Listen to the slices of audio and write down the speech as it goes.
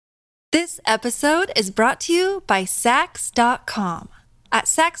This episode is brought to you by Sax.com. At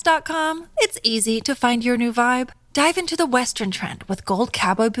Sax.com, it's easy to find your new vibe. Dive into the Western trend with gold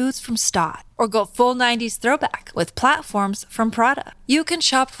cowboy boots from Stott, or go full 90s throwback with platforms from Prada. You can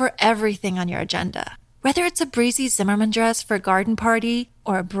shop for everything on your agenda, whether it's a breezy Zimmermann dress for a garden party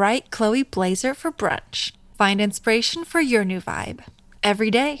or a bright Chloe blazer for brunch. Find inspiration for your new vibe every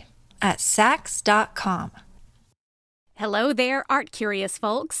day at Sax.com. Hello there, art curious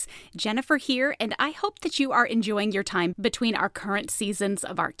folks. Jennifer here, and I hope that you are enjoying your time between our current seasons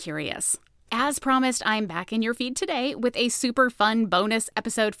of Art Curious. As promised, I'm back in your feed today with a super fun bonus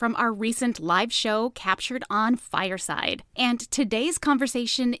episode from our recent live show captured on Fireside. And today's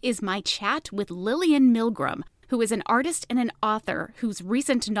conversation is my chat with Lilianne Milgrom, who is an artist and an author whose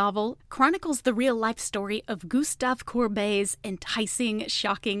recent novel chronicles the real-life story of Gustave Courbet's enticing,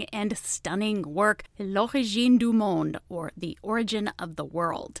 shocking, and stunning work, L'Origine du Monde, or The Origin of the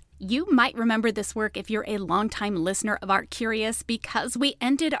World. You might remember this work if you're a longtime listener of Art Curious, because we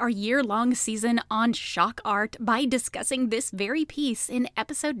ended our year-long season on shock art by discussing this very piece in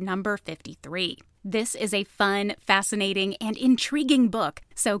episode number 53. This is a fun, fascinating, and intriguing book,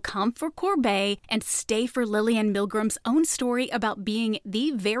 so come for Courbet and stay for Lilianne Milgrom's own story about being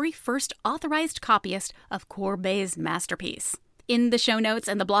the very first authorized copyist of Courbet's masterpiece. In the show notes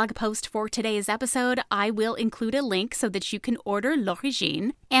and the blog post for today's episode, I will include a link so that you can order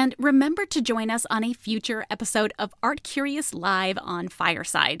L'Origine. And remember to join us on a future episode of Art Curious Live on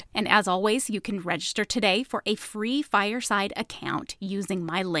Fireside. And as always, you can register today for a free Fireside account using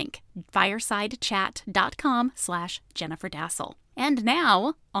my link, firesidechat.com/Jennifer Dassel. And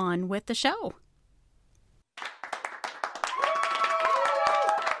now, on with the show.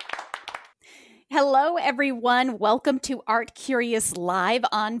 Hello, everyone. Welcome to Art Curious Live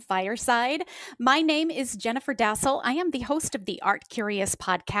on Fireside. My name is Jennifer Dassel. I am the host of the Art Curious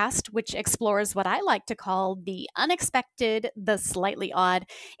podcast, which explores what I like to call the unexpected, the slightly odd,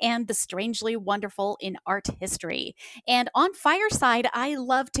 and the strangely wonderful in art history. And on Fireside, I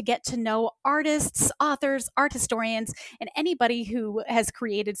love to get to know artists, authors, art historians, and anybody who has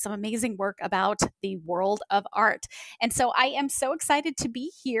created some amazing work about the world of art. And so I am so excited to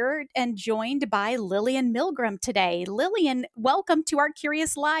be here and joined by Lilianne Milgrom today. Lilianne, welcome to Art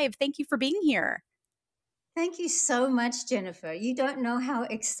Curious Live. Thank you for being here. Thank you so much, Jennifer. You don't know how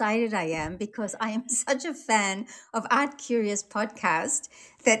excited I am because I am such a fan of Art Curious podcast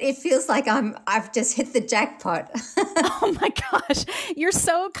that it feels like I've just hit the jackpot. Oh my gosh, you're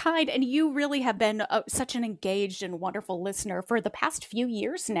so kind. And you really have been such an engaged and wonderful listener for the past few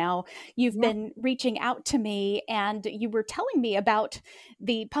years now. You've been reaching out to me and you were telling me about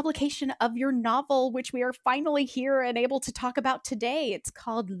the publication of your novel, which we are finally here and able to talk about today. It's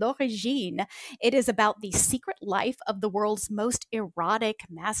called L'Origine. It is about the secret life of the world's most erotic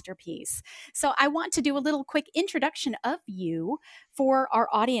masterpiece. So I want to do a little quick introduction of you for our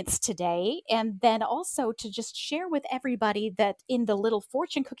audience today, and then also to just share with everybody that in the little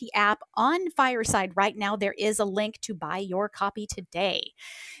fortune cookie app on Fireside right now, there is a link to buy your copy today.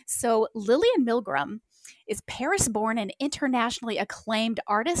 So Lilianne Milgrom is Paris-born and internationally acclaimed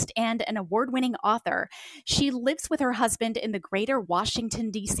artist and an award-winning author. She lives with her husband in the greater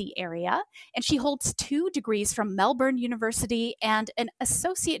Washington, D.C. area, and she holds 2 degrees from Melbourne University and an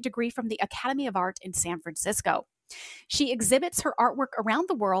associate degree from the Academy of Art in San Francisco. She exhibits her artwork around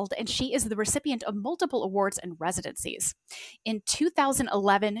the world, and she is the recipient of multiple awards and residencies. In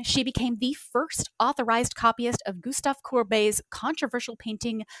 2011, she became the first authorized copyist of Gustave Courbet's controversial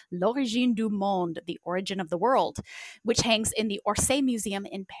painting L'Origine du Monde, The Origin of the World, which hangs in the Orsay Museum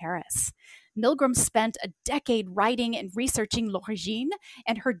in Paris. Milgrom spent a decade writing and researching L'Origine,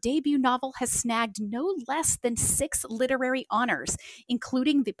 and her debut novel has snagged no less than 6 literary honors,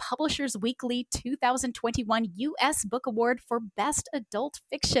 including the Publishers Weekly 2021 U.S. Book Award for Best Adult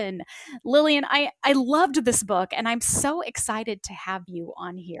Fiction. Lilianne, I loved this book, and I'm so excited to have you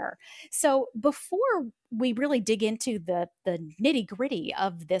on here. So before we really dig into the nitty-gritty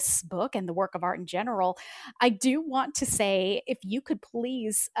of this book and the work of art in general, I do want to say, if you could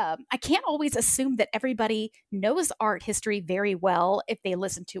please, I can't always assume that everybody knows art history very well if they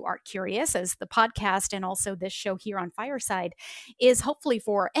listen to Art Curious, as the podcast and also this show here on Fireside is hopefully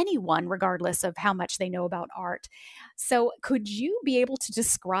for anyone, regardless of how much they know about art. So could you be able to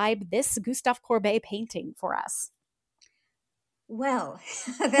describe this Gustave Courbet painting for us? Well,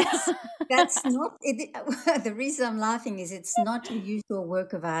 that's not it. The reason I'm laughing is it's not your usual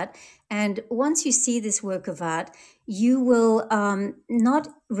work of art. And once you see this work of art, you will not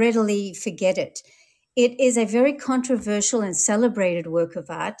readily forget it. It is a very controversial and celebrated work of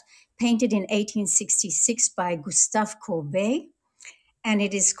art painted in 1866 by Gustave Courbet. and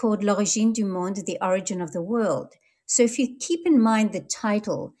it is called L'origine du monde, the origin of the world. So if you keep in mind the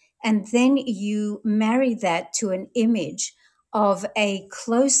title and then you marry that to an image of a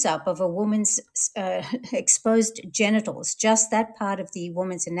close-up of a woman's exposed genitals, just that part of the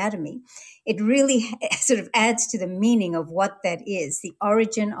woman's anatomy, it really sort of adds to the meaning of what that is, the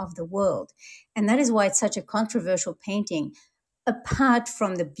origin of the world. And that is why it's such a controversial painting, apart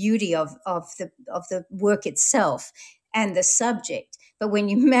from the beauty of the work itself and the subject. But when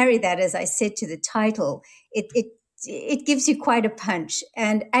you marry that, as I said, to the title, it gives you quite a punch.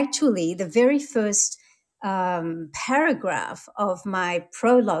 And actually, the very first paragraph of my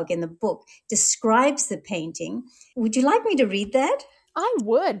prologue in the book describes the painting. Would you like me to read that? I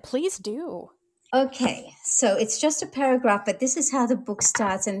would. Please do. Okay, so it's just a paragraph, but this is how the book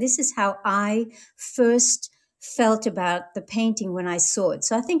starts, and this is how I first felt about the painting when I saw it.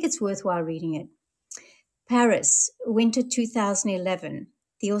 So I think it's worthwhile reading it. Paris, winter 2011,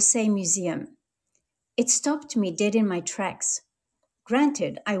 the Orsay Museum. It stopped me dead in my tracks.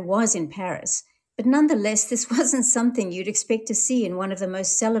 Granted, I was in Paris, but nonetheless, this wasn't something you'd expect to see in one of the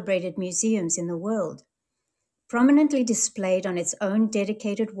most celebrated museums in the world. Prominently displayed on its own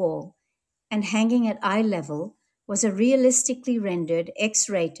dedicated wall and hanging at eye level was a realistically rendered,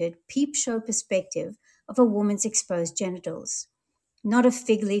 X-rated, peep show perspective of a woman's exposed genitals. Not a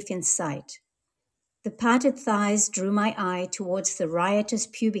fig leaf in sight. The parted thighs drew my eye towards the riotous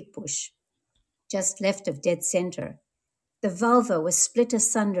pubic bush, just left of dead center. The vulva was split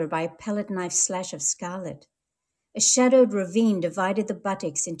asunder by a palette knife slash of scarlet. A shadowed ravine divided the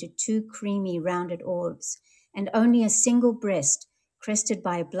buttocks into two creamy, rounded orbs, and only a single breast, crested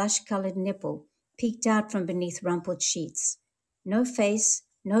by a blush-colored nipple, peeked out from beneath rumpled sheets. No face,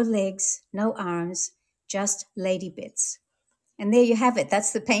 no legs, no arms, just lady bits. And there you have it.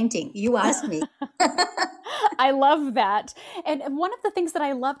 That's the painting. You asked me. I love that. And one of the things that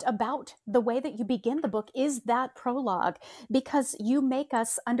I loved about the way that you begin the book is that prologue, because you make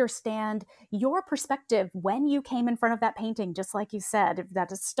us understand your perspective when you came in front of that painting, just like you said,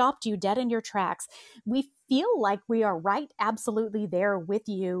 that has stopped you dead in your tracks. We feel like we are right absolutely there with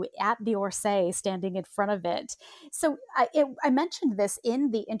you at the Orsay, standing in front of it. So I mentioned this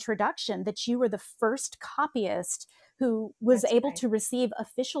in the introduction, that you were the first copyist who was That's able right. to receive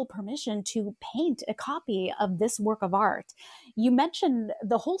official permission to paint a copy of this work of art. You mentioned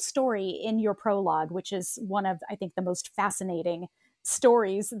the whole story in your prologue, which is one of, I think, the most fascinating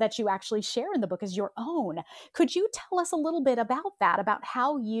stories that you actually share in the book as your own. Could you tell us a little bit about that, about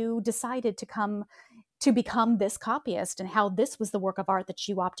how you decided to become this copyist and how this was the work of art that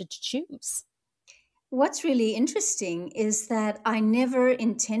you opted to choose? What's really interesting is that I never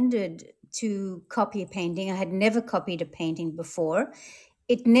intended to copy a painting. I had never copied a painting before.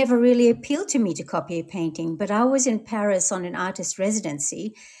 It never really appealed to me to copy a painting, but I was in Paris on an artist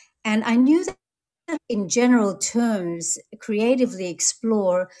residency, and I knew that in general terms, creatively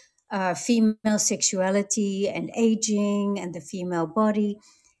explore female sexuality and aging and the female body.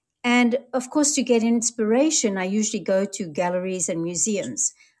 And of course, to get inspiration, I usually go to galleries and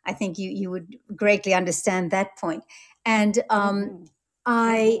museums. I think you would greatly understand that point. And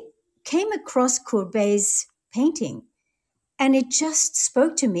I came across Courbet's painting, and it just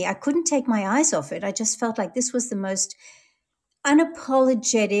spoke to me. I couldn't take my eyes off it. I just felt like this was the most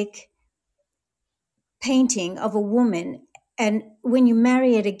unapologetic painting of a woman. And when you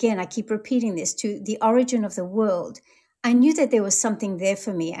marry it again, I keep repeating this, to the origin of the world, I knew that there was something there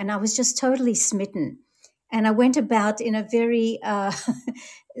for me, and I was just totally smitten. And I went about in a very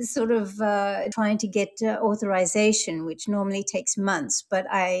sort of trying to get authorization, which normally takes months, but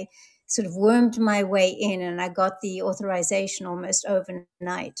I sort of wormed my way in, and I got the authorization almost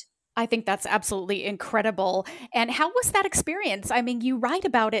overnight. I think that's absolutely incredible. And how was that experience? I mean, you write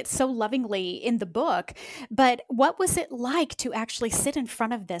about it so lovingly in the book, but what was it like to actually sit in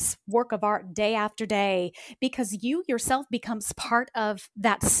front of this work of art day after day? Because you yourself becomes part of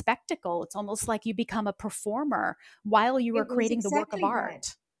that spectacle. It's almost like you become a performer while you are It was creating the work of exactly that.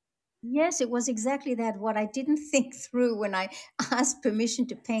 art. Yes, it was exactly that. What I didn't think through when I asked permission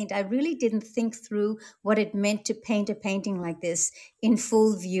to paint, I really didn't think through what it meant to paint a painting like this in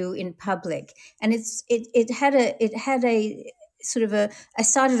full view in public. And it had a sort of a. I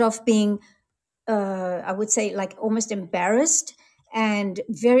started off being, I would say, like almost embarrassed and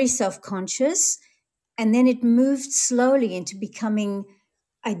very self-conscious, and then it moved slowly into becoming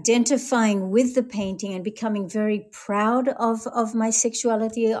identifying with the painting and becoming very proud of my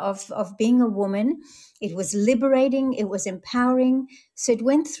sexuality, of being a woman. It was liberating, it was empowering. So it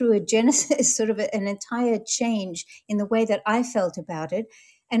went through a genesis, sort of an entire change in the way that I felt about it.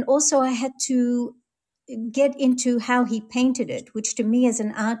 And also I had to get into how he painted it, which to me as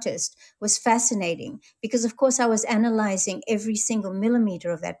an artist was fascinating because, of course, I was analyzing every single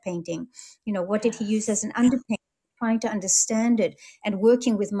millimeter of that painting. What did he use as an underpaint? Trying to understand it and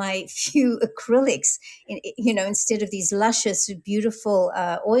working with my few acrylics, instead of these luscious, beautiful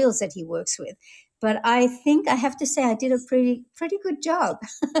oils that he works with. But I think I have to say I did a pretty good job.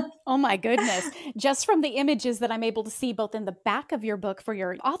 Oh my goodness. Just from the images that I'm able to see both in the back of your book for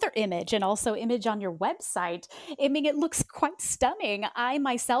your author image and also image on your website, I mean, it looks quite stunning. I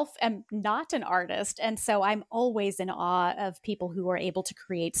myself am not an artist, and so I'm always in awe of people who are able to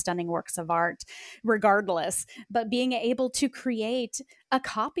create stunning works of art regardless. But being able to create a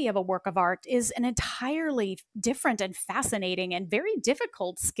copy of a work of art is an entirely different and fascinating and very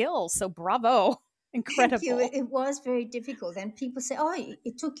difficult skill. So bravo. Incredible. Thank you. It was very difficult. And people say, oh,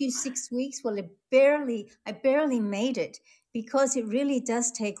 it took you 6 weeks. Well, I barely made it because it really does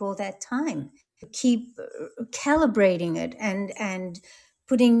take all that time to keep calibrating it and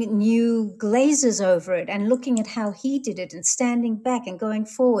putting new glazes over it and looking at how he did it and standing back and going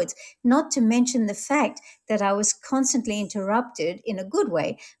forwards, not to mention the fact that I was constantly interrupted in a good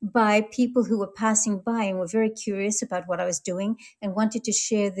way by people who were passing by and were very curious about what I was doing and wanted to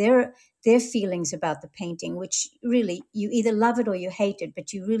share their feelings about the painting, which really you either love it or you hate it,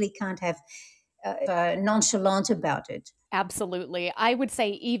 but you really can't have nonchalant about it. Absolutely. I would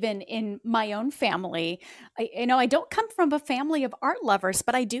say even in my own family, I don't come from a family of art lovers,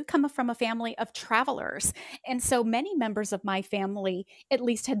 but I do come from a family of travelers. And so many members of my family at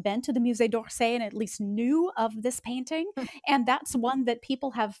least had been to the Musée d'Orsay and at least knew of this painting. And that's one that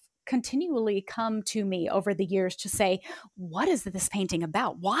people have continually come to me over the years to say, what is this painting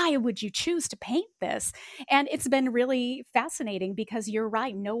about? Why would you choose to paint this? And it's been really fascinating because you're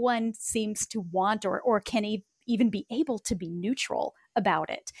right. No one seems to want or can even be able to be neutral about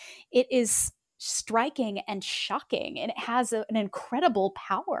it. It is striking and shocking, and it has an incredible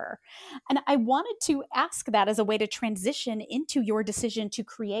power. And I wanted to ask that as a way to transition into your decision to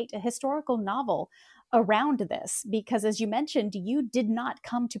create a historical novel around this, because as you mentioned, you did not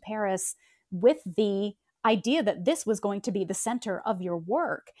come to Paris with the idea that this was going to be the center of your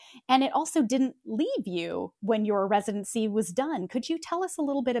work. And it also didn't leave you when your residency was done. Could you tell us a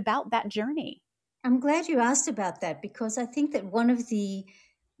little bit about that journey? I'm glad you asked about that because I think that one of the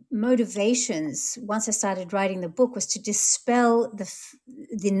motivations once I started writing the book was to dispel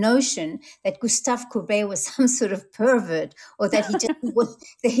the notion that Gustave Courbet was some sort of pervert or that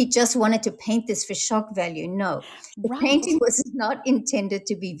he just wanted to paint this for shock value. No, the painting was not intended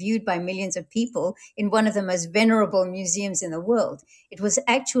to be viewed by millions of people in one of the most venerable museums in the world. It was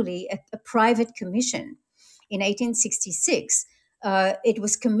actually a private commission in 1866. It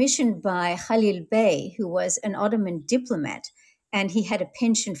was commissioned by Khalil Bey, who was an Ottoman diplomat, and he had a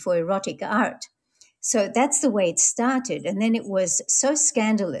penchant for erotic art. So that's the way it started. And then it was so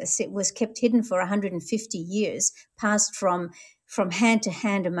scandalous, it was kept hidden for 150 years, passed from hand to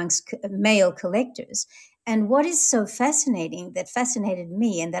hand amongst male collectors. And what is so fascinating, that fascinated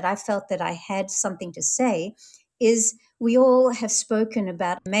me and that I felt that I had something to say, is we all have spoken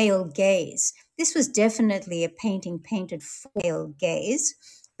about male gaze. This was definitely a painting painted for male gaze.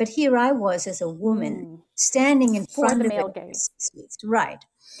 But here I was as a woman standing in front of the male gaze. Right.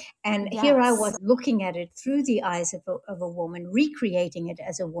 And yes. Here I was looking at it through the eyes of a woman, recreating it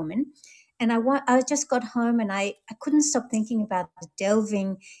as a woman. And I just got home and I couldn't stop thinking about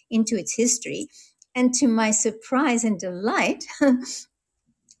delving into its history. And to my surprise and delight,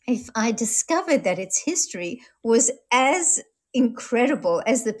 if I discovered that its history was as incredible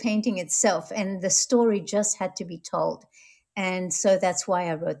as the painting itself, and the story just had to be told. And so that's why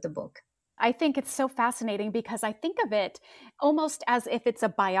I wrote the book. I think it's so fascinating because I think of it almost as if it's a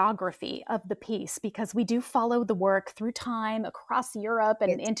biography of the piece, because we do follow the work through time across Europe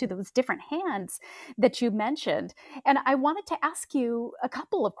and into those different hands that you mentioned. And I wanted to ask you a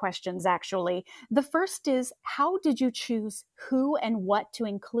couple of questions, actually. The first is, how did you choose who and what to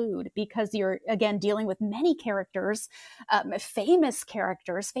include? Because you're, again, dealing with many characters, famous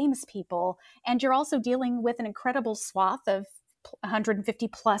people, and you're also dealing with an incredible swath of 150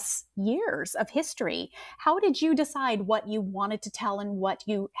 plus years of history. How did you decide what you wanted to tell and what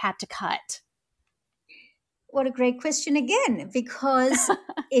you had to cut? What a great question again, because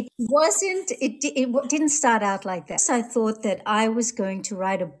it didn't start out like that. I thought that I was going to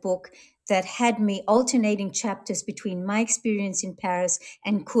write a book that had me alternating chapters between my experience in Paris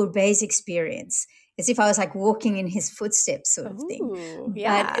and Courbet's experience, as if I was like walking in his footsteps sort of thing.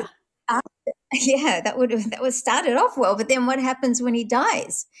 Yeah. Yeah, that would started off well, but then what happens when he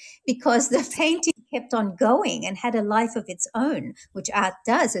dies? Because the painting kept on going and had a life of its own, which art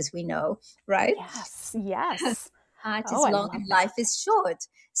does, as we know, right? Yes. Art Oh, is I long love and that. life is short.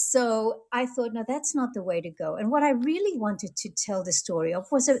 So I thought, no, that's not the way to go. And what I really wanted to tell the story of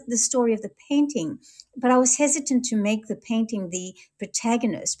was the story of the painting. But I was hesitant to make the painting the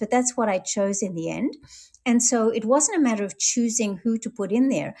protagonist. But that's what I chose in the end. And so it wasn't a matter of choosing who to put in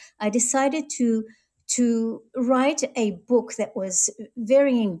there. I decided to write a book that was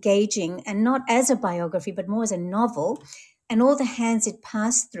very engaging, and not as a biography, but more as a novel, and all the hands it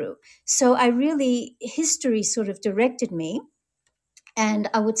passed through. So history sort of directed me. And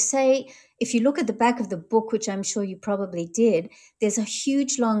I would say, if you look at the back of the book, which I'm sure you probably did, there's a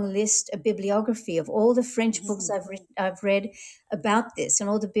huge long list, a bibliography of all the French books I've read about this, and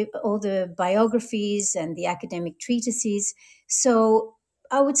all the biographies and the academic treatises. So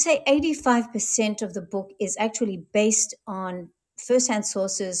I would say 85% of the book is actually based on firsthand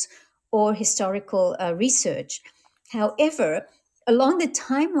sources or historical research. However, along the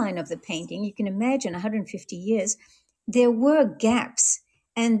timeline of the painting, you can imagine 150 years, there were gaps.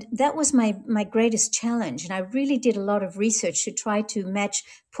 And that was my greatest challenge. And I really did a lot of research to try to match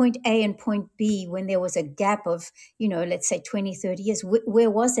point A and point B when there was a gap of, let's say 20, 30 years. Where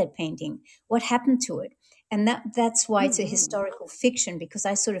was that painting? What happened to it? And that's why it's a historical fiction, because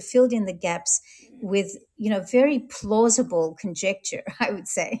I sort of filled in the gaps with, very plausible conjecture, I would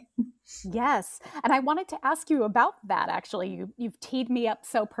say. Yes. And I wanted to ask you about that, actually. You've teed me up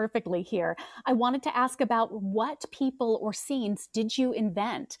so perfectly here. I wanted to ask about what people or scenes did you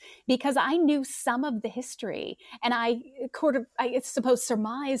invent? Because I knew some of the history, and I suppose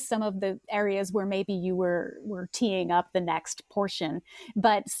surmised some of the areas where maybe you were teeing up the next portion.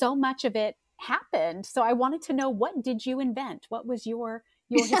 But so much of it happened. So I wanted to know, what did you invent? What was your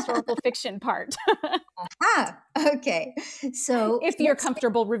historical fiction part? Okay. So if you're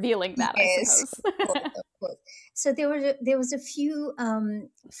comfortable revealing that, yes, I suppose. of course. So there was a few,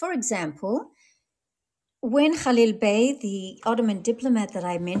 for example, when Khalil Bey, the Ottoman diplomat that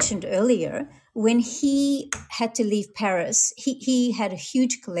I mentioned earlier, when he had to leave Paris, he had a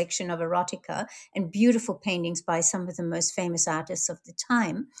huge collection of erotica and beautiful paintings by some of the most famous artists of the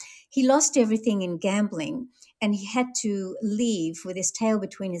time. He lost everything in gambling, and he had to leave with his tail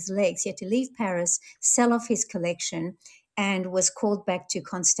between his legs. He had to leave Paris, sell off his collection, and was called back to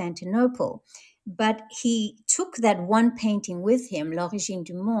Constantinople. But he took that one painting with him, L'Origine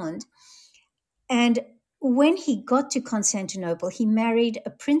du Monde, and when he got to Constantinople, he married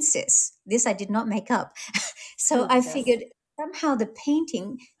a princess. This I did not make up. So I figured somehow the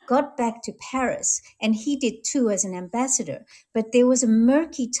painting got back to Paris, and he did too as an ambassador. But there was a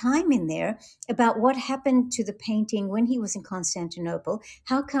murky time in there about what happened to the painting when he was in Constantinople.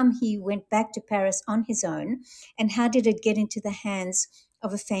 How come he went back to Paris on his own? And how did it get into the hands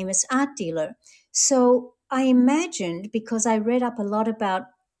of a famous art dealer? So I imagined, because I read up a lot about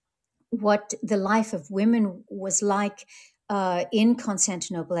what the life of women was like in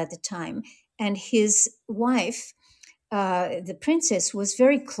Constantinople at the time. And his wife, the princess, was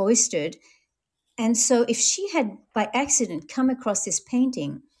very cloistered. And so if she had by accident come across this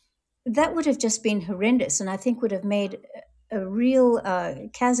painting, that would have just been horrendous, and I think would have made a real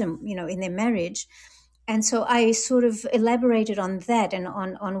chasm, in their marriage. And so I sort of elaborated on that, and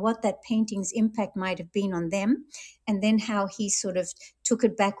on what that painting's impact might have been on them, and then how he sort of took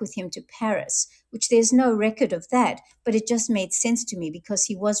it back with him to Paris, which there's no record of that, but it just made sense to me because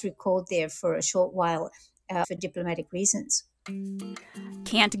he was recalled there for a short while for diplomatic reasons.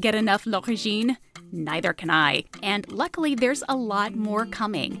 Can't get enough L'Origine? Neither can I. And luckily, there's a lot more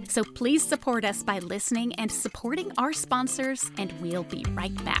coming. So please support us by listening and supporting our sponsors, and we'll be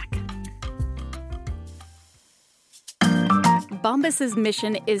right back. Bombas's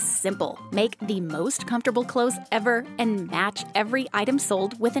mission is simple. Make the most comfortable clothes ever and match every item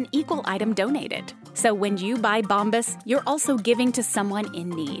sold with an equal item donated. So when you buy Bombas, you're also giving to someone in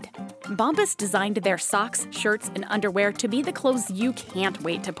need. Bombas designed their socks, shirts, and underwear to be the clothes you can't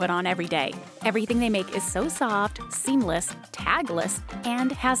wait to put on every day. Everything they make is so soft, seamless, tagless,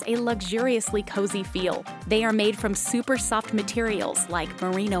 and has a luxuriously cozy feel. They are made from super soft materials like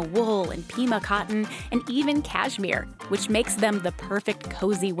merino wool and Pima cotton and even cashmere, which makes them the perfect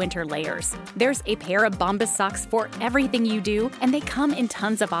cozy winter layers. There's a pair of Bombas socks for everything you do, and they come in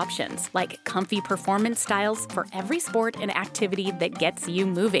tons of options, like comfy performance styles for every sport and activity that gets you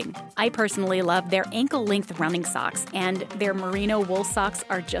moving. I personally love their ankle-length running socks, and their merino wool socks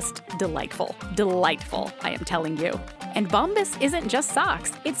are just delightful. Delightful, I am telling you. And Bombas isn't just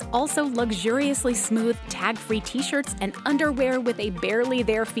socks. It's also luxuriously smooth, tag-free t-shirts and underwear with a barely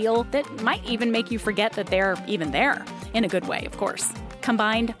there feel that might even make you forget that they're even there. In a good way, of course.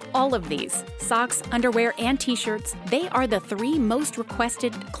 Combined, all of these, socks, underwear, and t-shirts, they are the 3 most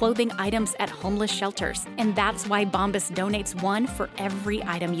requested clothing items at homeless shelters. And that's why Bombas donates one for every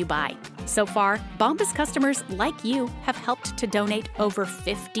item you buy. So far, Bombas customers like you have helped to donate over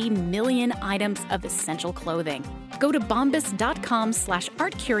 50 million items of essential clothing. Go to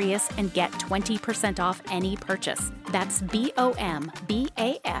bombas.com/artcurious and get 20% off any purchase. That's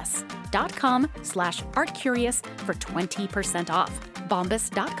BOMBAS.com/artcurious for 20% off.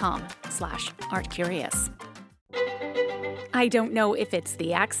 Bombas.com/artcurious. I don't know if it's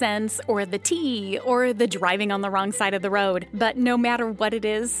the accents or the tea or the driving on the wrong side of the road, but no matter what it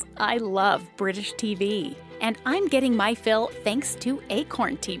is, I love British TV. And I'm getting my fill thanks to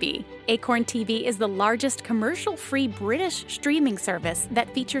Acorn TV. Acorn TV is the largest commercial-free British streaming service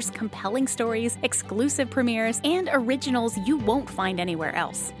that features compelling stories, exclusive premieres, and originals you won't find anywhere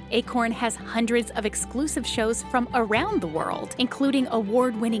else. Acorn has hundreds of exclusive shows from around the world, including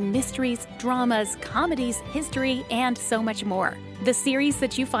award-winning mysteries, dramas, comedies, history, and so much more. The series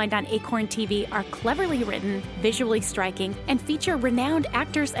that you find on Acorn TV are cleverly written, visually striking, and feature renowned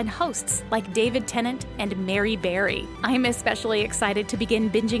actors and hosts like David Tennant and Mary Berry. I'm especially excited to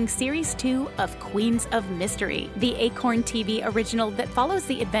begin binging Series 2 of Queens of Mystery, the Acorn TV original that follows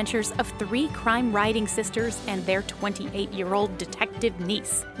the adventures of 3 crime-writing sisters and their 28-year-old detective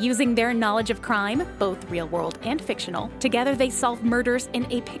niece. Using their knowledge of crime, both real-world and fictional, together they solve murders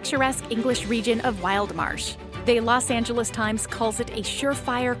in a picturesque English region of Wildmarsh. The Los Angeles Times calls it a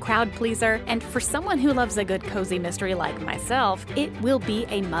surefire crowd pleaser, and for someone who loves a good cozy mystery like myself, it will be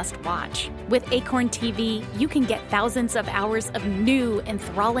a must-watch. With Acorn TV, you can get thousands of hours of new,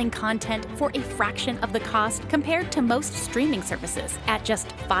 enthralling content for a fraction of the cost compared to most streaming services at just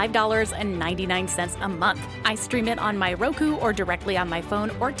 $5.99 a month. I stream it on my Roku or directly on my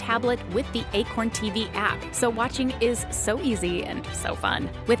phone or tablet with the Acorn TV app, so watching is so easy and so fun.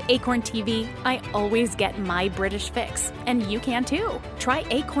 With Acorn TV, I always get my British fix, and you can too. Try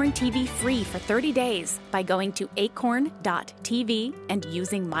Acorn TV free for 30 days by going to acorn.tv and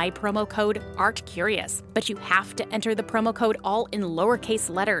using my promo code ARTCurious. But you have to enter the promo code all in lowercase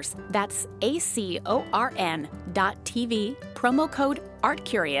letters. That's acorn.tv, promo code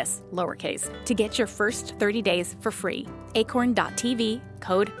ARTCurious, lowercase, to get your first 30 days for free. Acorn.tv,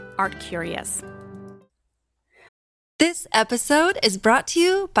 code ARTCurious. This episode is brought to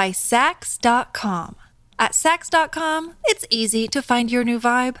you by Sax.com. At Sax.com, it's easy to find your new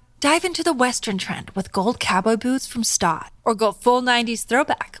vibe. Dive into the Western trend with gold cowboy boots from Stott, or go full 90s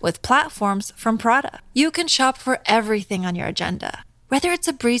throwback with platforms from Prada. You can shop for everything on your agenda, whether it's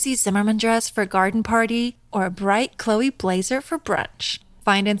a breezy Zimmermann dress for a garden party or a bright Chloe blazer for brunch.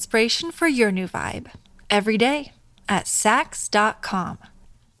 Find inspiration for your new vibe every day at Sax.com.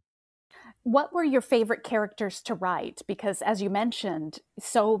 What were your favorite characters to write? Because as you mentioned,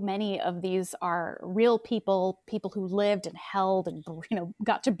 so many of these are real people who lived and held and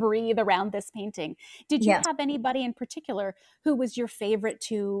got to breathe around this painting. Did you have anybody in particular who was your favorite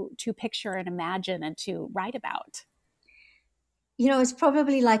to picture and imagine and to write about? It's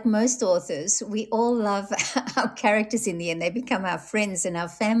probably like most authors. We all love our characters in the end. They become our friends and our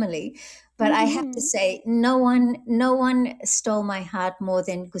family. But I have to say, no one stole my heart more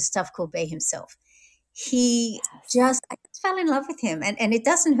than Gustave Courbet himself. I just fell in love with him. And it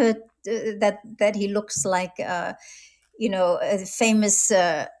doesn't hurt that he looks like, a famous,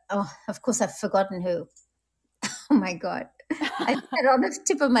 of course, I've forgotten who. Oh, my God. I had it on the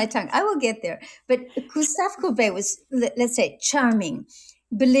tip of my tongue. I will get there. But Gustave Courbet was, let's say, charming,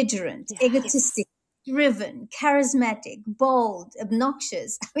 belligerent, egotistic, driven, charismatic, bold,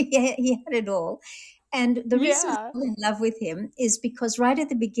 obnoxious. He had it all. And the reason I fell in love with him is because right at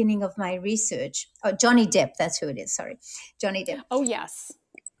the beginning of my research, Johnny Depp, that's who it is, sorry, Johnny Depp. Oh, yes.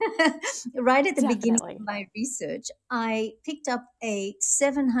 Right at the beginning of my research, I picked up a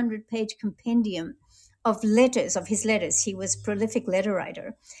 700-page compendium of his letters. He was a prolific letter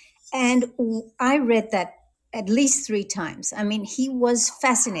writer. And I read that at least 3 times. I mean, he was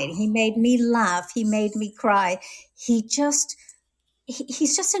fascinating. He made me laugh. He made me cry. He's just he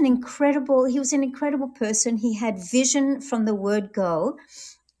was an incredible person. He had vision from the word go.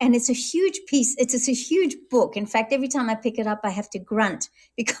 And it's a huge piece. It's a huge book. In fact, every time I pick it up, I have to grunt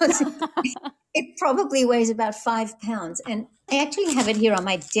because it probably weighs about 5 pounds. And I actually have it here on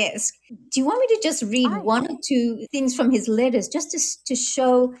my desk. Do you want me to just read one or two things from his letters just to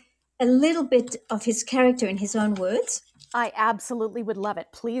show a little bit of his character in his own words? I absolutely would love it.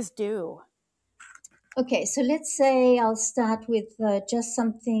 Please do. Okay, so let's say I'll start with just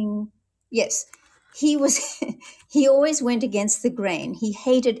something. Yes. he was he always went against the grain. He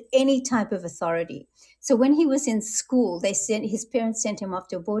hated any type of authority. So when he was in school, his parents sent him off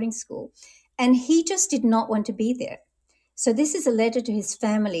to a boarding school, and he just did not want to be there. So this is a letter to his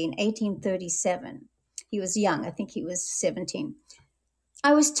family in 1837. He was young, I think he was 17.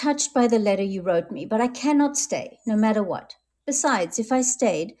 I was touched by the letter you wrote me, but I cannot stay, no matter what. Besides, if I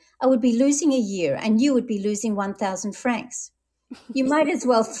stayed, I would be losing a year, and you would be losing 1,000 francs. You might as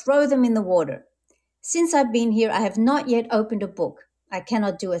well throw them in the water. Since I've been here, I have not yet opened a book. I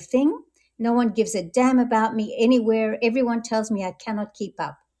cannot do a thing. No one gives a damn about me anywhere. Everyone tells me I cannot keep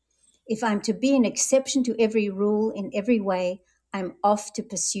up. If I'm to be an exception to every rule in every way, I'm off to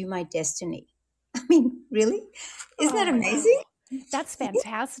pursue my destiny. I mean, really? Isn't that amazing? Wow. That's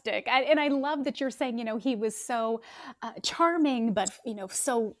fantastic. And I love that you're saying, he was so charming, but,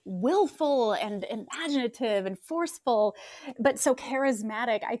 so willful and imaginative and forceful, but so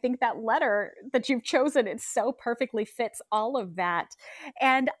charismatic. I think that letter that you've chosen, it so perfectly fits all of that.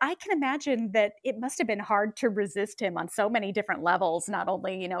 And I can imagine that it must have been hard to resist him on so many different levels, not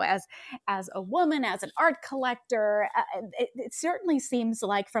only, as a woman, as an art collector. It certainly seems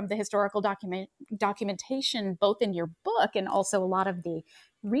like from the historical documentation, both in your book and also a lot of the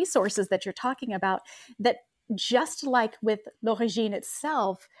resources that you're talking about, that just like with L'Origine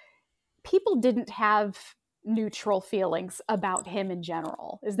itself, people didn't have neutral feelings about him in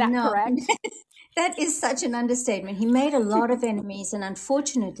general. Is that correct? That is such an understatement. He made a lot of enemies, and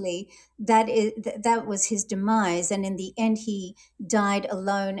unfortunately, that was his demise. And in the end, he died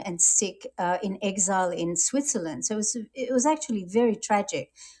alone and sick in exile in Switzerland. So it was actually very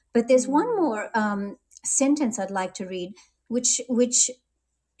tragic. But there's one more sentence I'd like to read, which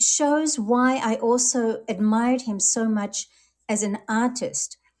shows why I also admired him so much as an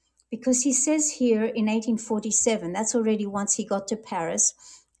artist. Because he says here in 1847, that's already once he got to Paris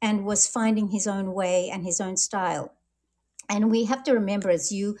and was finding his own way and his own style. And we have to remember, as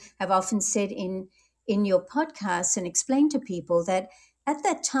you have often said in your podcasts and explained to people, that at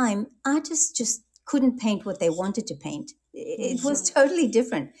that time, artists just couldn't paint what they wanted to paint. It was totally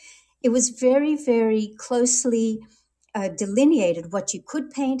different. It was very, very closely delineated what you could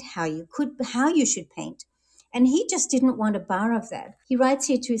paint, how you should paint. And he just didn't want a bar of that. He writes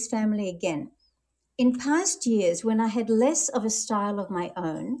here to his family again. In past years, when I had less of a style of my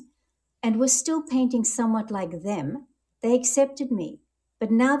own and was still painting somewhat like them, they accepted me.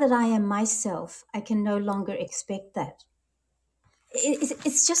 But now that I am myself, I can no longer expect that.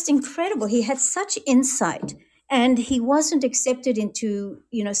 It's just incredible. He had such insight, and he wasn't accepted into,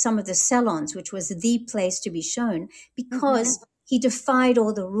 some of the salons, which was the place to be shown, because he defied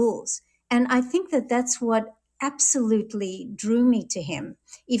all the rules. And I think that that's what absolutely drew me to him.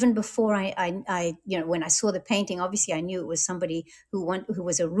 Even before I when I saw the painting, obviously I knew it was somebody who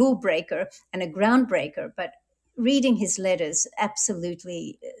was a rule breaker and a groundbreaker. But reading his letters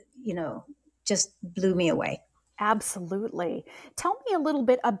absolutely, just blew me away. Absolutely. Tell me a little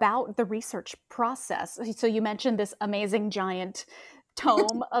bit about the research process. So you mentioned this amazing giant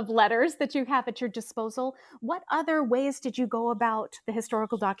tome of letters that you have at your disposal. What other ways did you go about the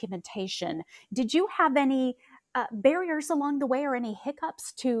historical documentation? Did you have any barriers along the way or any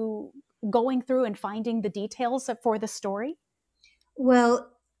hiccups to going through and finding the details for the story? Well,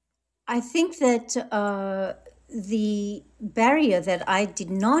 I think that the barrier that I did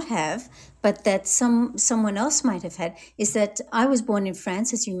not have, but that someone else might have had, is that I was born in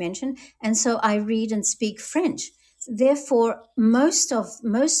France, as you mentioned, and so I read and speak French. Therefore, most of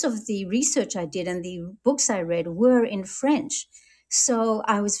the research I did and the books I read were in French. So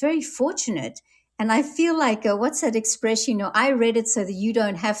I was very fortunate. And I feel like, what's that expression? I read it so that you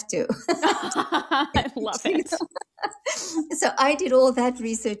don't have to. I love it. So I did all that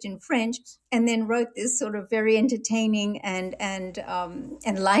research in French and then wrote this sort of very entertaining and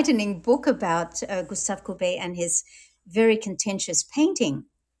enlightening book about Gustave Courbet and his very contentious painting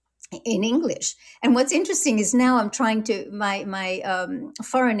in English. And what's interesting is now I'm trying to, my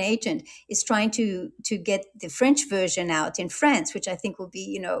foreign agent is trying to get the French version out in France, which I think will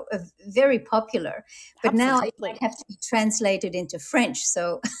be, very popular. But Absolutely. Now it have to be translated into French.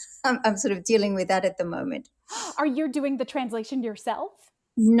 So I'm sort of dealing with that at the moment. Are you doing the translation yourself?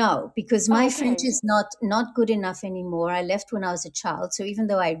 No, because my French is not good enough anymore. I left when I was a child. So even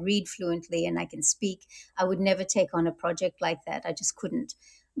though I read fluently and I can speak, I would never take on a project like that. I just couldn't.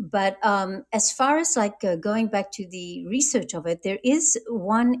 But as far as going back to the research of it, there is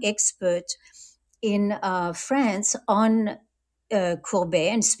one expert in France on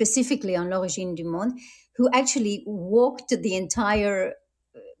Courbet, and specifically on L'Origine du Monde, who actually walked the entire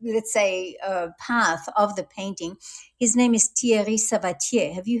let's say, path of the painting. His name is Thierry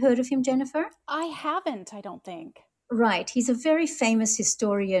Savatier. Have you heard of him, Jennifer? I haven't, I don't think. Right. He's a very famous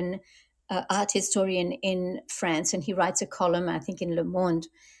historian, art historian in France, and he writes a column, I think, in Le Monde.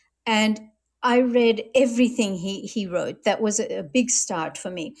 And I read everything he wrote. That was a big start for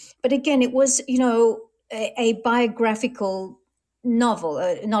me. But again, it was, a biographical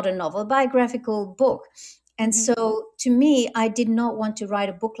novel, not a novel, a biographical book. And so to me, I did not want to write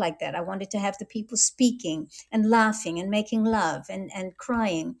a book like that. I wanted to have the people speaking and laughing and making love and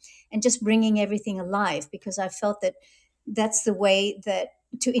crying and just bringing everything alive, because I felt that that's the way that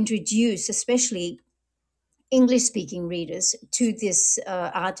to introduce, especially English speaking readers, to this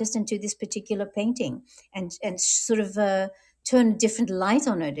artist and to this particular painting, and sort of turn a different light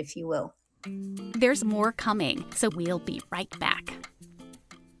on it, if you will. There's more coming, so we'll be right back.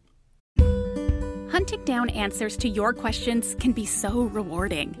 Hunting down answers to your questions can be so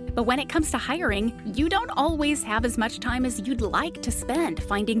rewarding. But when it comes to hiring, you don't always have as much time as you'd like to spend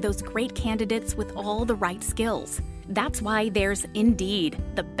finding those great candidates with all the right skills. That's why there's Indeed,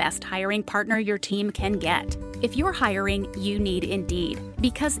 the best hiring partner your team can get. If you're hiring, you need Indeed,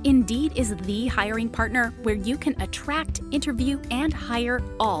 because Indeed is the hiring partner where you can attract, interview, and hire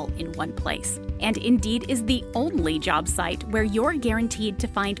all in one place. And Indeed is the only job site where you're guaranteed to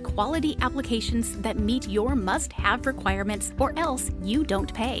find quality applications that meet your must-have requirements, or else you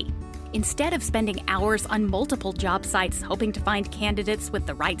don't pay. Instead of spending hours on multiple job sites hoping to find candidates with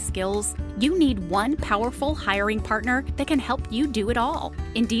the right skills, you need one powerful hiring partner that can help you do it all.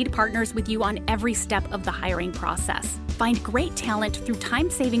 Indeed partners with you on every step of the hiring process. Find great talent through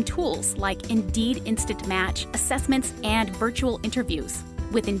time-saving tools like Indeed Instant Match, assessments, and virtual interviews.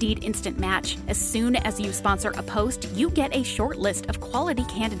 With Indeed Instant Match, as soon as you sponsor a post, you get a short list of quality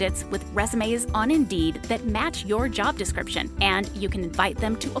candidates with resumes on Indeed that match your job description, and you can invite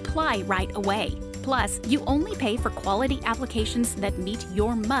them to apply right away. Plus, you only pay for quality applications that meet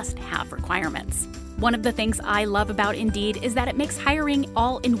your must-have requirements. One of the things I love about Indeed is that it makes hiring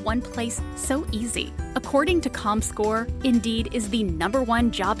all in one place so easy. According to ComScore, Indeed is the #1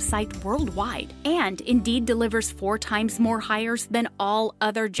 job site worldwide, and Indeed delivers 4 times more hires than all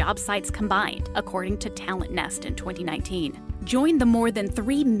other job sites combined, according to Talent Nest in 2019. Join the more than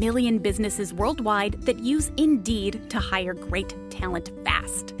 3 million businesses worldwide that use Indeed to hire great talent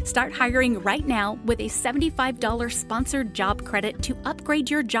fast. Start hiring right now with a $75 sponsored job credit to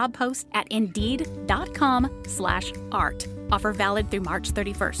upgrade your job post at Indeed.com/art. Offer valid through March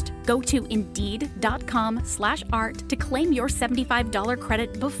 31st. Go to Indeed.com/art to claim your $75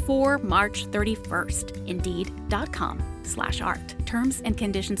 credit before March 31st. Indeed.com/art. Terms and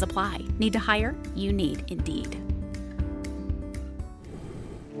conditions apply. Need to hire? You need Indeed.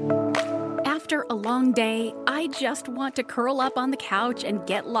 After a long day, I just want to curl up on the couch and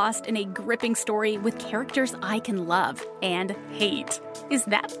get lost in a gripping story with characters I can love and hate. Is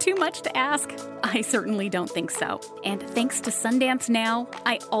that too much to ask? I certainly don't think so. And thanks to Sundance Now,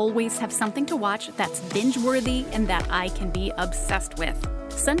 I always have something to watch that's binge-worthy and that I can be obsessed with.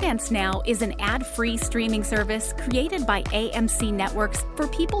 Sundance Now is an ad-free streaming service created by AMC Networks for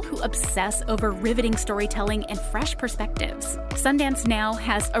people who obsess over riveting storytelling and fresh perspectives. Sundance Now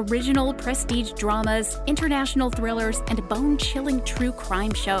has original prestige dramas, international thrillers, and bone-chilling true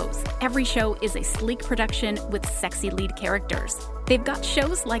crime shows. Every show is a sleek production with sexy lead characters. They've got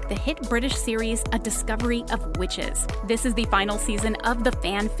shows like the hit British series A Discovery of Witches. This is the final season of the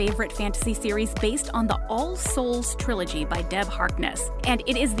fan-favorite fantasy series based on the All Souls trilogy by Deb Harkness. And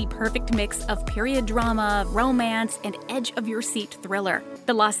it is the perfect mix of period drama, romance, and edge-of-your-seat thriller.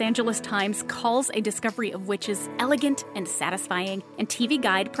 The Los Angeles Times calls A Discovery of Witches elegant and satisfying, and TV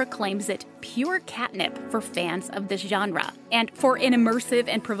Guide proclaims it pure catnip for fans of this genre. And for an immersive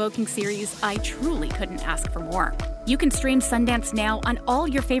and provoking series, I truly couldn't ask for more. You can stream Sundance Now on all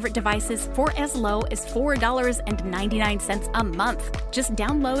your favorite devices for as low as $4.99 a month. Just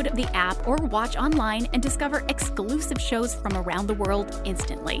download the app or watch online and discover exclusive shows from around the world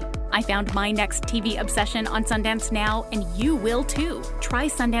instantly. I found my next TV obsession on Sundance Now, and you will too. Try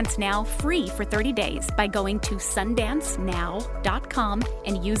Sundance Now free for 30 days by going to sundancenow.com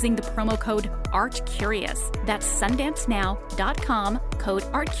and using the promo code ARTCurious. That's sundancenow.com, code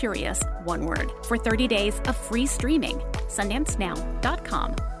ARTCurious, one word, for 30 days of free streaming.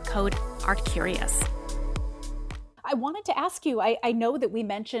 sundancenow.com, code ARTCurious. I wanted to ask you, I know that we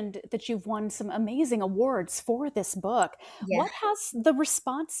mentioned that you've won some amazing awards for this book. Yeah. What has the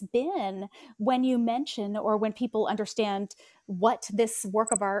response been when you mention or when people understand what this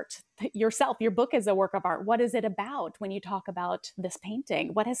work of art, yourself, your book is a work of art? What is it about when you talk about this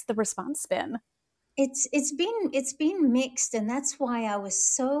painting? What has the response been? it's been mixed, and that's why I was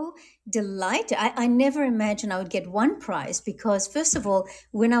so delighted. I never imagined I would get one prize because, first of all,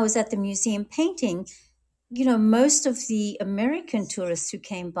 when I was at the museum painting, most of the American tourists who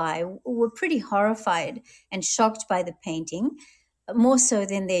came by were pretty horrified and shocked by the painting, more so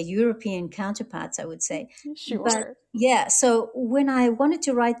than their European counterparts, I would say. Sure. But yeah, so when I wanted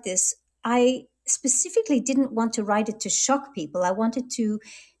to write this, I specifically didn't want to write it to shock people. I wanted to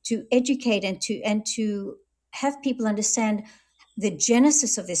educate and to have people understand the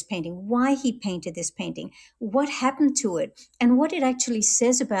genesis of this painting, why he painted this painting, what happened to it, and what it actually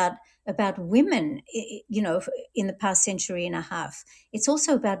says about women, in the past century and a half. It's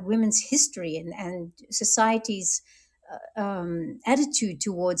also about women's history and society's attitude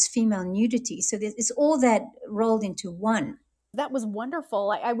towards female nudity. So it's all that rolled into one. That was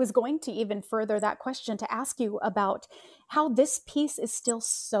wonderful. I was going to even further that question to ask you about how this piece is still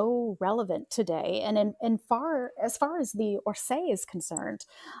so relevant today. And as far as the Orsay is concerned,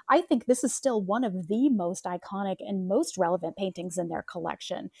 I think this is still one of the most iconic and most relevant paintings in their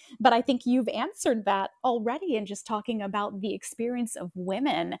collection. But I think you've answered that already in just talking about the experience of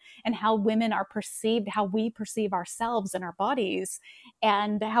women and how women are perceived, how we perceive ourselves and our bodies,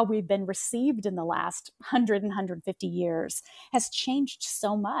 and how we've been received in the last 100 and 150 years has changed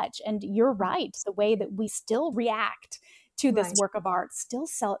so much. And you're right, the way that we still react to this work of art still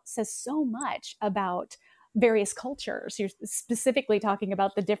says so much about various cultures. You're specifically talking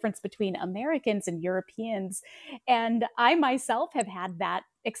about the difference between Americans and Europeans. And I myself have had that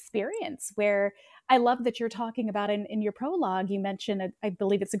experience where I love that you're talking about in your prologue, you mentioned, I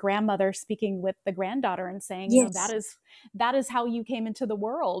believe it's a grandmother speaking with the granddaughter and saying, Yes. that is how you came into the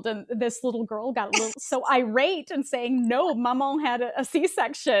world. And this little girl got a little so irate and saying, no, maman had a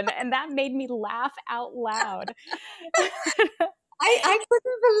C-section. And that made me laugh out loud. I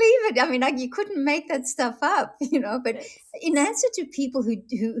couldn't believe it. I mean, you couldn't make that stuff up, but in answer to people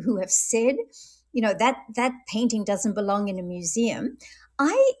who have said, that painting doesn't belong in a museum,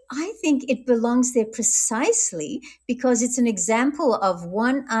 I think it belongs there precisely because it's an example of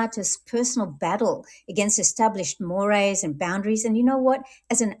one artist's personal battle against established mores and boundaries. And you know what?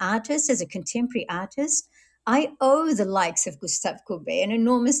 As an artist, as a contemporary artist, I owe the likes of Gustave Courbet an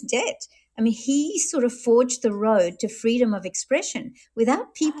enormous debt. I mean, he sort of forged the road to freedom of expression.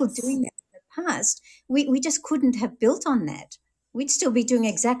 Without people doing that in the past, we just couldn't have built on that. We'd still be doing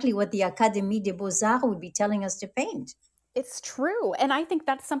exactly what the Académie des Beaux-Arts would be telling us to paint. It's true. And I think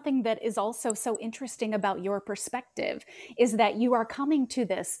that's something that is also so interesting about your perspective, is that you are coming to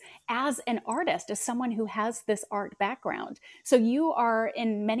this as an artist, as someone who has this art background. So you are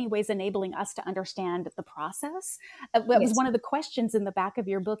in many ways enabling us to understand the process. That was one of the questions in the back of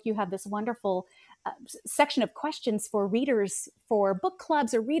your book. You have this wonderful section of questions for readers, for book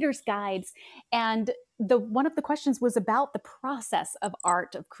clubs or readers' guides. And one of the questions was about the process of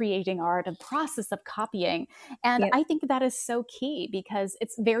art, of creating art, and process of copying. And I think that is so key because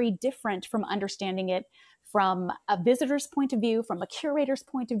it's very different from understanding it from a visitor's point of view, from a curator's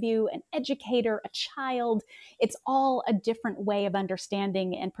point of view, an educator, a child. It's all a different way of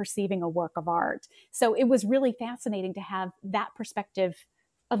understanding and perceiving a work of art. So it was really fascinating to have that perspective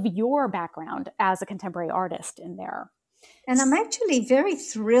of your background as a contemporary artist in there. And I'm actually very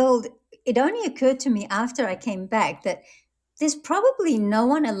thrilled. It only occurred to me after I came back that there's probably no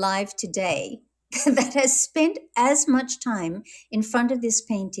one alive today that has spent as much time in front of this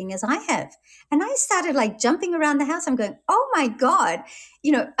painting as I have. And I started jumping around the house. I'm going, oh my God,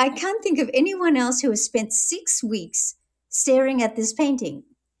 I can't think of anyone else who has spent 6 weeks staring at this painting.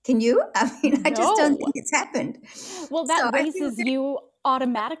 Can you? I mean, I just don't think it's happened. Well, that raises you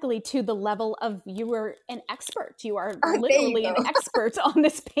automatically to the level of you are an expert. You are literally an expert on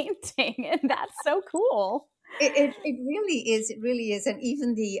this painting, and that's so cool. It really is. It really is. And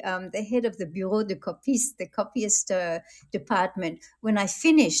even the head of the Bureau de Copiste, the copyist department, when I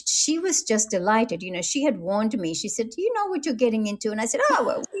finished, she was just delighted. She had warned me. She said, "Do you know what you're getting into?" And I said, "Oh,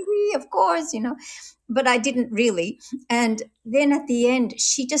 well, oui, of course, But I didn't really. And then at the end,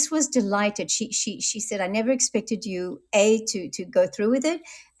 she just was delighted. She said, "I never expected you, A, to go through with it,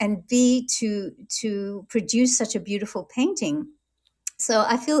 and B, to produce such a beautiful painting." So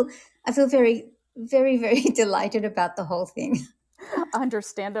I feel very, very, very delighted about the whole thing.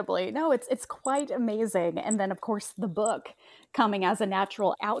 Understandably. No, it's quite amazing. And then, of course, the book coming as a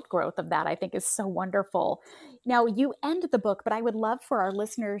natural outgrowth of that, I think is so wonderful. Now, you end the book, but I would love for our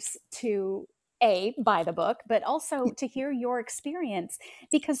listeners to buy the book, but also to hear your experience,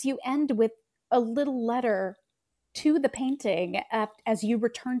 because you end with a little letter to the painting as you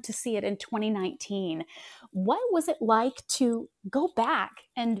returned to see it in 2019. What was it like to go back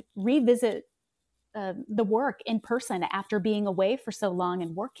and revisit the work in person after being away for so long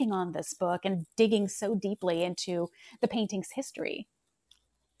and working on this book and digging so deeply into the painting's history?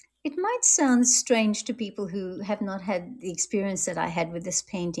 It might sound strange to people who have not had the experience that I had with this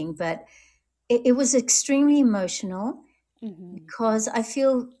painting, but it was extremely emotional because I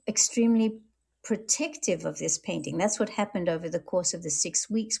feel extremely protective of this painting. That's what happened over the course of the 6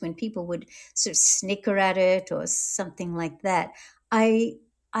 weeks when people would sort of snicker at it or something like that. I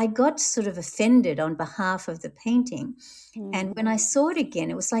got sort of offended on behalf of the painting. And when I saw it again,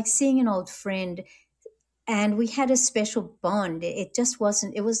 it was like seeing an old friend, and we had a special bond. It just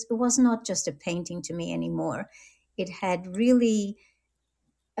wasn't, it was not just a painting to me anymore. It had really,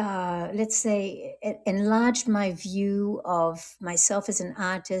 let's say, enlarged my view of myself as an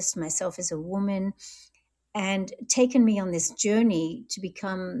artist, myself as a woman, and taken me on this journey to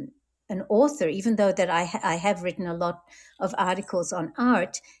become an author. Even though that I have written a lot of articles on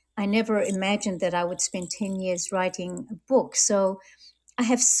art, I never imagined that I would spend 10 years writing a book. So I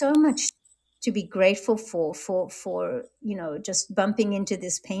have so much to be grateful for just bumping into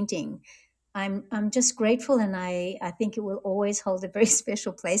this painting. I'm just grateful, and I think it will always hold a very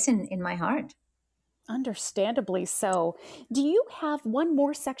special place in my heart. Understandably so. Do you have one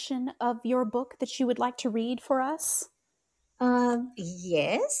more section of your book that you would like to read for us?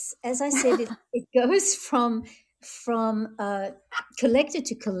 Yes, as I said, it goes from collector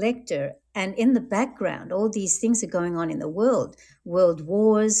to collector, and in the background, all these things are going on in the world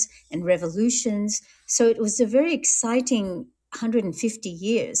wars and revolutions. So it was a very exciting 150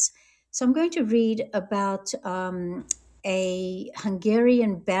 years. So I'm going to read about a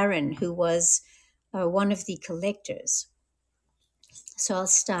Hungarian baron who was one of the collectors. So I'll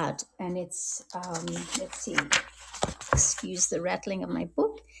start, and it's let's see. Excuse the rattling of my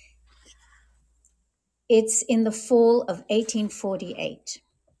book. It's in the fall of 1848.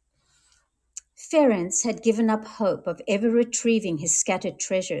 Ferenc had given up hope of ever retrieving his scattered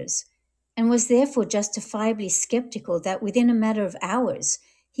treasures, and was therefore justifiably skeptical that within a matter of hours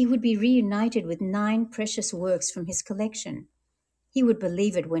he would be reunited with 9 precious works from his collection. He would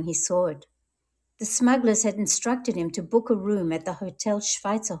believe it when he saw it. The smugglers had instructed him to book a room at the Hotel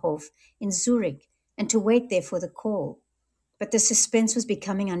Schweizerhof in Zurich and to wait there for the call. But the suspense was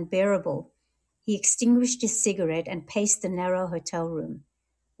becoming unbearable. He extinguished his cigarette and paced the narrow hotel room.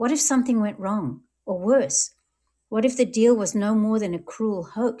 What if something went wrong? Or worse, what if the deal was no more than a cruel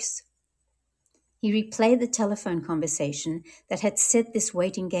hoax? He replayed the telephone conversation that had set this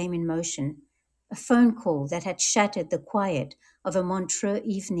waiting game in motion, a phone call that had shattered the quiet of a Montreux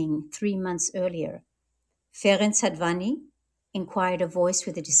evening 3 months earlier. Ferenc Hadvani? Inquired a voice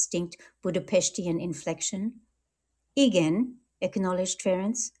with a distinct Budapestian inflection. Igen, acknowledged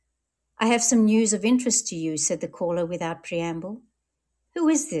Ferenc. I have some news of interest to you, said the caller without preamble. Who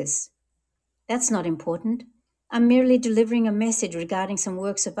is this? That's not important. I'm merely delivering a message regarding some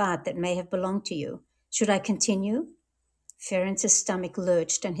works of art that may have belonged to you. Should I continue? Ferenc's stomach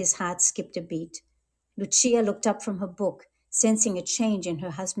lurched and his heart skipped a beat. Lucia looked up from her book, sensing a change in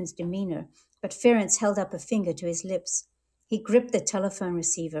her husband's demeanor, but Ferenc held up a finger to his lips. He gripped the telephone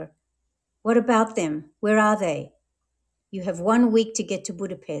receiver. What about them? Where are they? You have 1 week to get to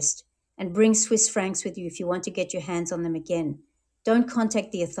Budapest, and bring Swiss francs with you if you want to get your hands on them again. Don't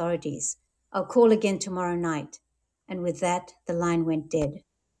contact the authorities. I'll call again tomorrow night. And with that, the line went dead.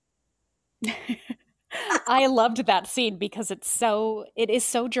 I loved that scene because it is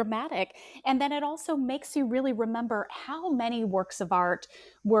so dramatic. And then it also makes you really remember how many works of art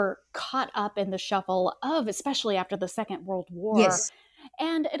were caught up in the shuffle of, especially after the Second World War. Yes.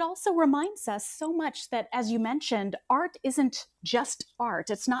 And it also reminds us so much that, as you mentioned, art isn't just art.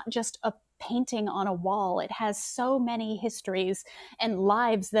 It's not just a painting on a wall. It has so many histories and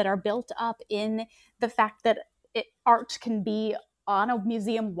lives that are built up in the fact that art can be on a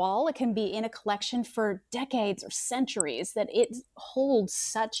museum wall. It can be in a collection for decades or centuries, that it holds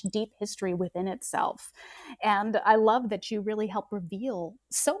such deep history within itself. And I love that you really help reveal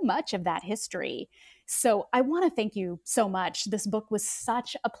so much of that history. So I want to thank you so much. This book was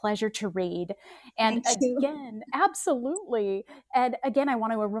such a pleasure to read. And again, absolutely. And again, I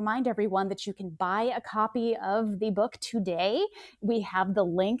want to remind everyone that you can buy a copy of the book today. We have the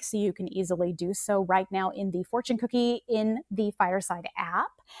link so you can easily do so right now in the Fortune Cookie in the Fireside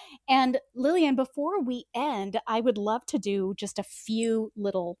app. And Lilianne, before we end, I would love to do just a few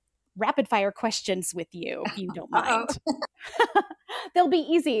little rapid fire questions with you, if you don't mind. They'll be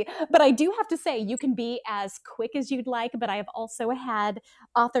easy, but I do have to say you can be as quick as you'd like, but I have also had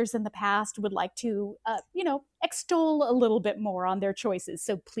authors in the past would like to, extol a little bit more on their choices.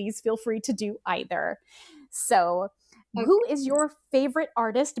 So please feel free to do either. So who is your favorite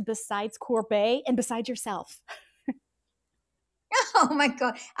artist besides Courbet and besides yourself? Oh my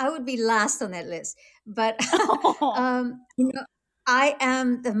God, I would be last on that list. But Oh, I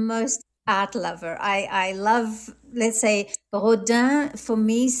am the most art lover. I love, let's say, Rodin. For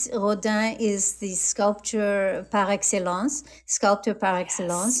me, Rodin is the sculptor par excellence.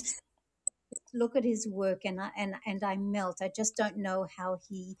 yes. Look at his work, and I melt. I just don't know how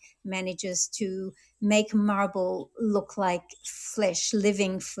he manages to make marble look like flesh,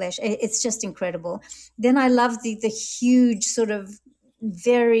 living flesh. It's just incredible. Then I love the huge sort of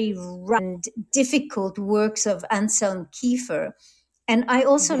very round, difficult works of Anselm Kiefer. And I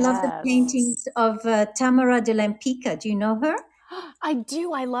also love the Yes. paintings of Tamara de Lempicka. Do you know her? I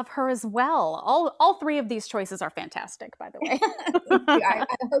do. I love her as well. All three of these choices are fantastic, by the way. Thank you. I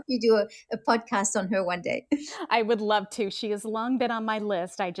hope you do a podcast on her one day. I would love to. She has long been on my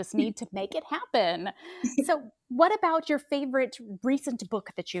list. I just need to make it happen. So, what about your favorite recent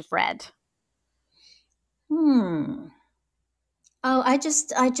book that you've read? Hmm. Oh, I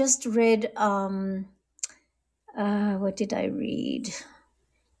just read what did I read?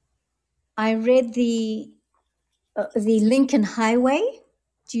 I read the Lincoln Highway.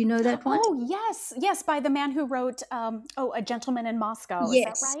 Do you know that one? Oh, yes. Yes, by the man who wrote A Gentleman in Moscow. Is that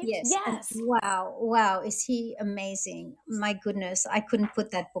Yes, right? yes. And Yes. wow, is he amazing? My goodness, I couldn't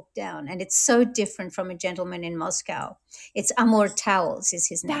put that book down. And it's so different from A Gentleman in Moscow. It's Amor Towles is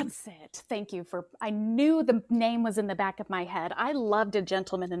his name. That's it. Thank you for. I knew the name was in the back of my head. I loved A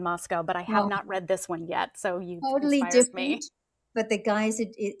Gentleman in Moscow, but I have Oh, not read this one yet. So you've totally inspired me. different. But the guy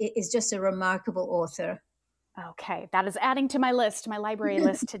is just a remarkable author. Okay, that is adding to my list, my library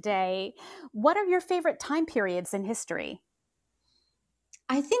list today. What are your favorite time periods in history?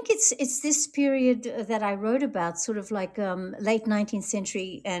 I think it's this period that I wrote about, sort of like late 19th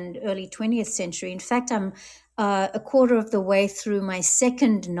century and early 20th century. In fact, I'm a quarter of the way through my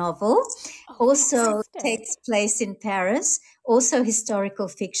second novel. Oh, Also fantastic. takes place in Paris, also historical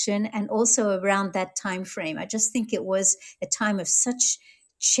fiction, and also around that time frame. I just think it was a time of such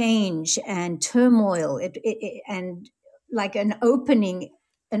change and turmoil, and like an opening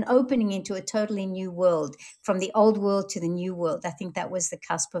into a totally new world, from the old world to the new world. I think that was the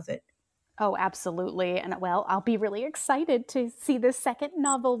cusp of it. Oh, absolutely. And well, I'll be really excited to see this second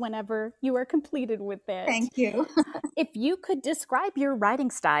novel whenever you are completed with it. Thank you. If you could describe your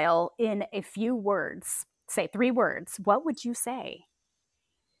writing style in a few words, say 3 words, what would you say?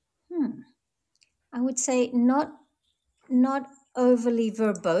 I would say not overly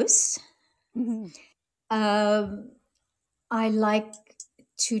verbose. Mhm. I like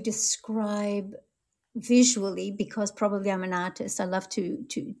to describe visually, because probably I'm an artist. I love to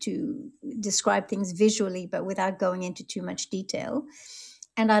describe things visually, but without going into too much detail.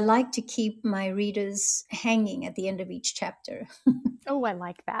 And I like to keep my readers hanging at the end of each chapter. Oh, I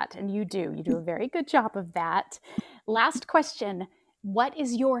like that. And you do. You do a very good job of that. Last question. What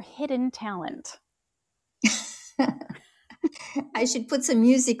is your hidden talent? I should put some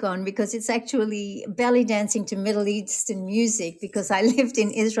music on, because it's actually belly dancing to Middle Eastern music, because I lived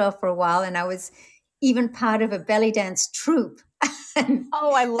in Israel for a while and I was even part of a belly dance troupe.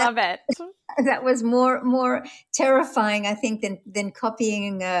 Oh, I love it. That was more terrifying, I think, than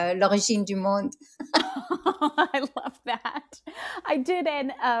copying L'Origine du Monde. I love that. I did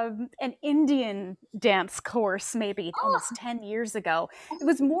an Indian dance course maybe almost 10 years ago. It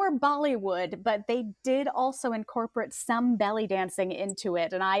was more Bollywood, but they did also incorporate some belly dancing into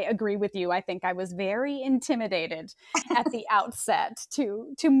it. And I agree with you. I think I was very intimidated at the outset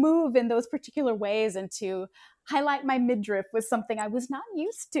to move in those particular ways, and to highlight my midriff was something I was not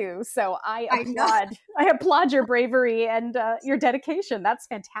used to. So I applaud your bravery and your dedication. That's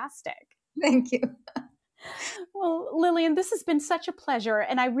fantastic. Thank you. Well, Lilianne, this has been such a pleasure,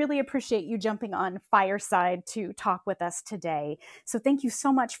 and I really appreciate you jumping on Fireside to talk with us today. So thank you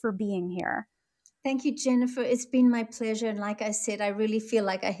so much for being here. Thank you, Jennifer. It's been my pleasure. And like I said, I really feel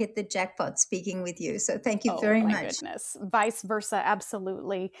like I hit the jackpot speaking with you. So thank you very much. Oh, my goodness. Vice versa,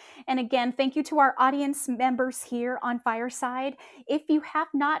 absolutely. And again, thank you to our audience members here on Fireside. If you have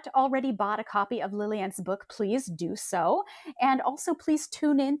not already bought a copy of Lilianne's book, please do so. And also, please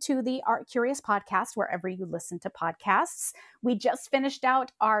tune in to the Art Curious podcast wherever you listen to podcasts. We just finished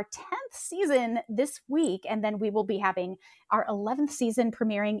out our 10th season this week, and then we will be having our 11th season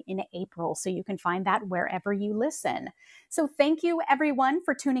premiering in April. So you can find that wherever you listen. So thank you, everyone,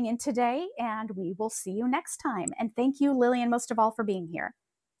 for tuning in today, and we will see you next time. And thank you, Lilianne, most of all, for being here.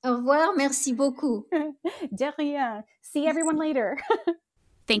 Au revoir. Merci beaucoup. De rien. See everyone later.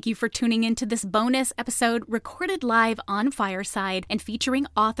 Thank you for tuning into this bonus episode recorded live on Fireside and featuring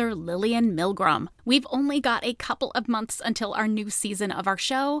author Lilianne Milgrom. We've only got a couple of months until our new season of our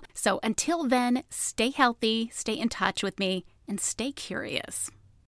show, so until then, stay healthy, stay in touch with me, and stay curious.